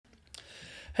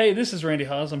Hey, this is Randy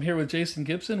Haas. I'm here with Jason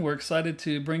Gibson. We're excited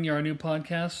to bring you our new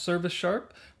podcast, Service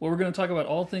Sharp, where we're going to talk about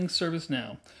all things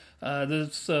ServiceNow.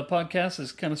 This podcast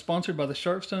is kind of sponsored by the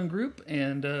Sharpstone Group,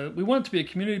 and we want it to be a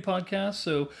community podcast,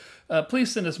 so please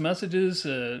send us messages,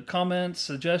 comments,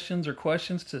 suggestions, or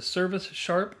questions to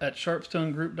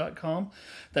servicesharp@sharpstonegroup.com.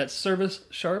 That's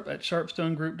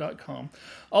servicesharp@sharpstonegroup.com.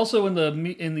 Also, in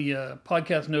the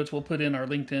podcast notes, we'll put in our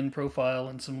LinkedIn profile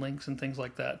and some links and things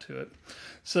like that to it.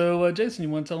 So, Jason, you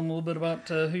want to tell them a little bit about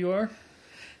who you are?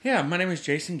 Yeah, my name is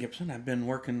Jason Gibson. I've been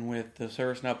working with the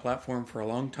ServiceNow platform for a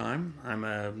long time. I'm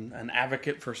an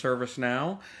advocate for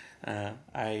ServiceNow.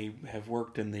 I have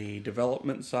worked in the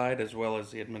development side as well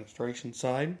as the administration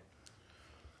side.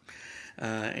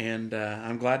 And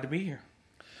I'm glad to be here.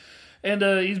 And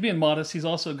he's being modest. He's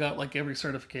also got like every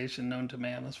certification known to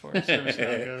man as far as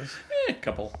ServiceNow goes. A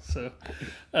couple. So,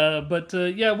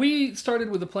 yeah, we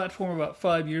started with the platform about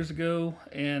 5 years ago,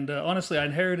 and honestly, I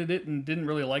inherited it and didn't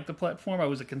really like the platform. I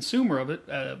was a consumer of it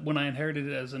when I inherited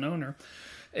it as an owner,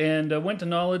 and went to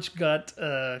Knowledge, got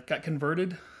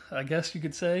converted, I guess you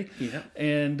could say, Yeah.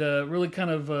 and really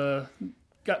kind of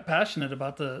got passionate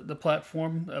about the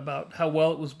platform, about how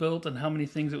well it was built and how many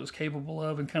things it was capable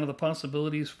of, and kind of the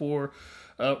possibilities for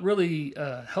really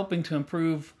helping to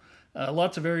improve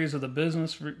lots of areas of the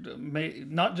business,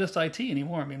 not just IT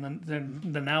anymore. I mean,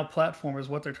 the Now platform is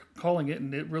what they're calling it,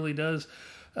 and it really does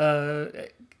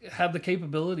have the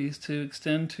capabilities to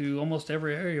extend to almost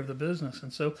every area of the business.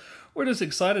 And so we're just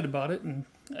excited about it, and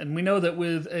we know that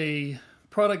with a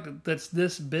product that's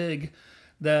this big,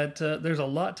 that there's a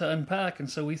lot to unpack, and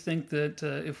so we think that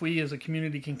if we as a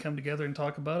community can come together and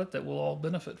talk about it, that we'll all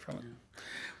benefit from it.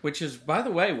 Which is, by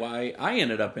the way, why I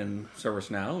ended up in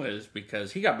ServiceNow, is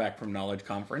because he got back from Knowledge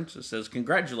Conference. It says,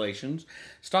 congratulations,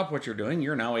 stop what you're doing.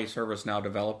 You're now a ServiceNow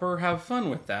developer. Have fun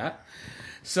with that.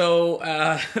 So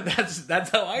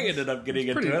that's how I ended up getting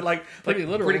into it. Pretty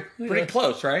literal. Pretty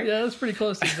close, right? Yeah, that's pretty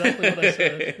close to exactly what I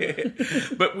said.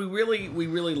 But we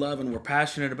really love and we're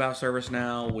passionate about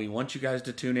ServiceNow. We want you guys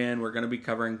to tune in. We're going to be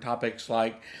covering topics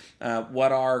like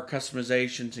what are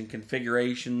customizations and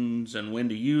configurations and when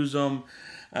to use them,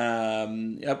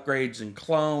 upgrades and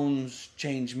clones,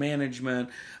 change management,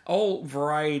 a whole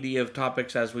variety of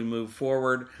topics as we move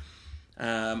forward.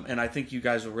 And I think you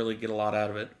guys will really get a lot out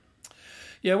of it.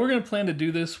 Yeah, we're going to plan to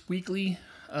do this weekly,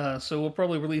 so we'll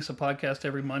probably release a podcast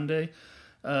every Monday.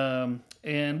 And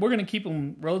we're going to keep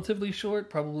them relatively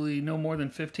short, probably no more than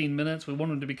 15 minutes. We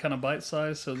want them to be kind of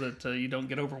bite-sized so that you don't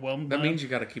get overwhelmed. That means you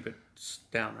got to keep it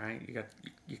down, right?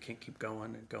 You can't keep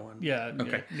going and going. Yeah.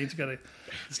 Okay. Yeah, you got to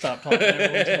stop talking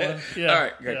every once in a while. Yeah. All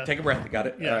right. Great. Yeah. Take a breath. Got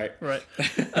it. Yeah. All right. Right.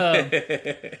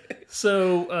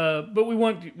 But we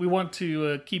want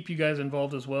to keep you guys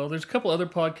involved as well. There's a couple other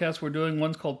podcasts we're doing.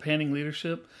 One's called Panning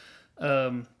Leadership.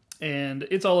 And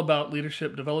it's all about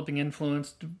leadership, developing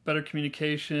influence, better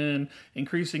communication,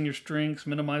 increasing your strengths,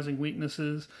 minimizing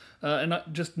weaknesses, and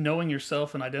not just knowing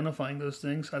yourself and identifying those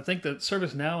things. I think that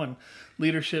ServiceNow and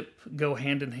leadership go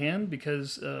hand in hand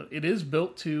because it is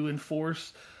built to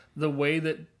enforce the way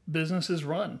that businesses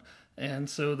run. And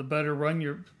so the better run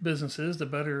your business is, the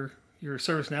better your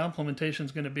ServiceNow implementation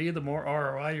is going to be, the more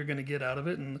ROI you're going to get out of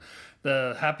it, and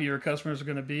the happier customers are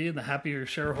going to be, and the happier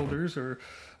shareholders or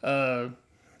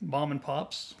mom and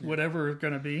pops, whatever it's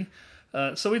going to be.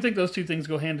 So we think those two things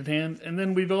go hand in hand. And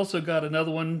then we've also got another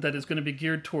one that is going to be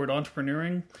geared toward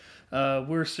entrepreneuring.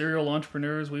 We're serial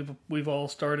entrepreneurs. We've all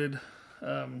started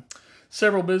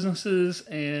several businesses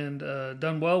and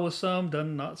done well with some,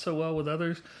 done not so well with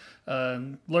others.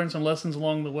 Learned some lessons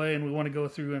along the way, and we want to go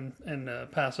through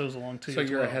and pass those along to you. So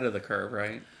you're ahead of the curve,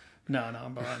 right? No,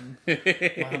 I'm behind the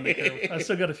curve. I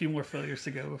still got a few more failures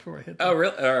to go before I hit that. Oh,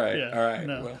 really? All right. Yeah, All right.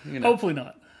 no. Well, Hopefully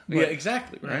not. But, yeah,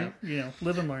 exactly, right?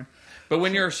 Live and learn. But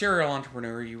when you're a serial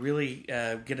entrepreneur, you really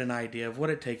get an idea of what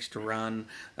it takes to run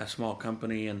a small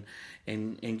company, and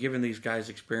given these guys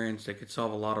experience, they could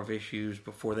solve a lot of issues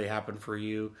before they happen for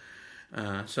you.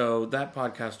 So that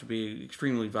podcast would be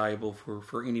extremely valuable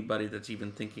for anybody that's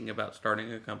even thinking about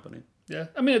starting a company. Yeah,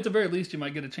 I mean, at the very least, you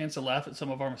might get a chance to laugh at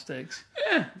some of our mistakes.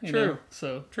 Yeah, true.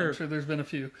 So true. I'm sure there's been a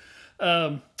few.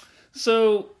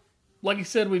 So, like I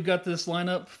said, we've got this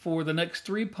lineup for the next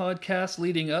 3 podcasts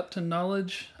leading up to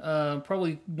Knowledge.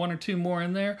 Probably 1 or 2 more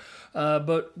in there.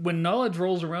 But when Knowledge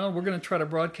rolls around, we're going to try to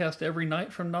broadcast every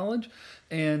night from Knowledge.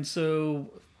 And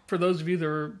so for those of you that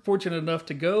are fortunate enough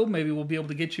to go, maybe we'll be able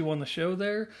to get you on the show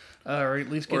there, or at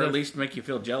least make you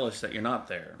feel jealous that you're not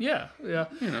there. Yeah.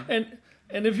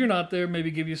 And if you're not there, maybe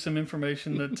give you some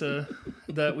information that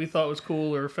that we thought was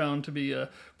cool or found to be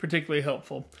particularly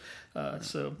helpful.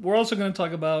 So we're also going to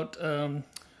talk about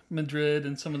Madrid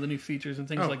and some of the new features and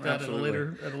things like that absolutely.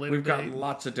 at a later We've got date.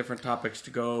 lots of different topics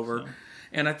to go over.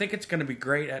 And I think it's going to be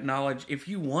great at Knowledge. If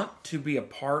you want to be a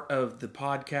part of the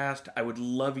podcast, I would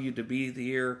love you to be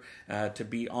here, to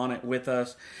be on it with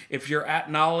us. If you're at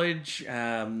Knowledge,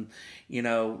 send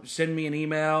me an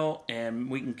email and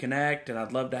we can connect. And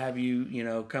I'd love to have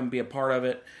you, come be a part of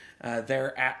it.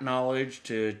 There at Knowledge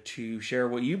to share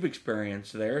what you've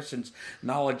experienced there, since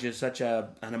Knowledge is such an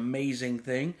amazing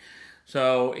thing.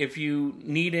 So if you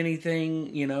need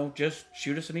anything, just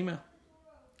shoot us an email.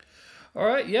 All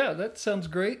right, yeah, that sounds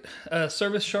great.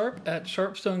 ServiceSharp at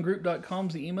sharpstonegroup.com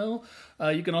is the email.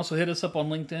 You can also hit us up on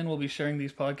LinkedIn. We'll be sharing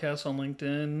these podcasts on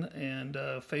LinkedIn and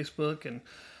Facebook and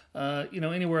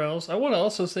anywhere else. I want to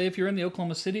also say, if you're in the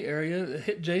Oklahoma City area,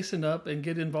 hit Jason up and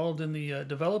get involved in the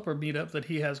developer meetup that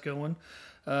he has going,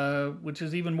 which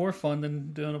is even more fun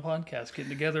than doing a podcast. Getting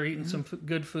together, eating some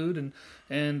good food,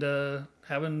 and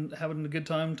having a good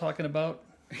time talking about.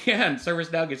 Yeah, and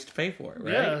ServiceNow gets to pay for it,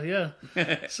 right?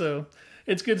 Yeah. So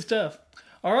it's good stuff.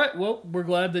 All right. Well, we're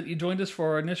glad that you joined us for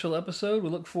our initial episode. We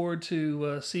look forward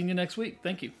to seeing you next week.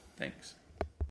 Thank you. Thanks.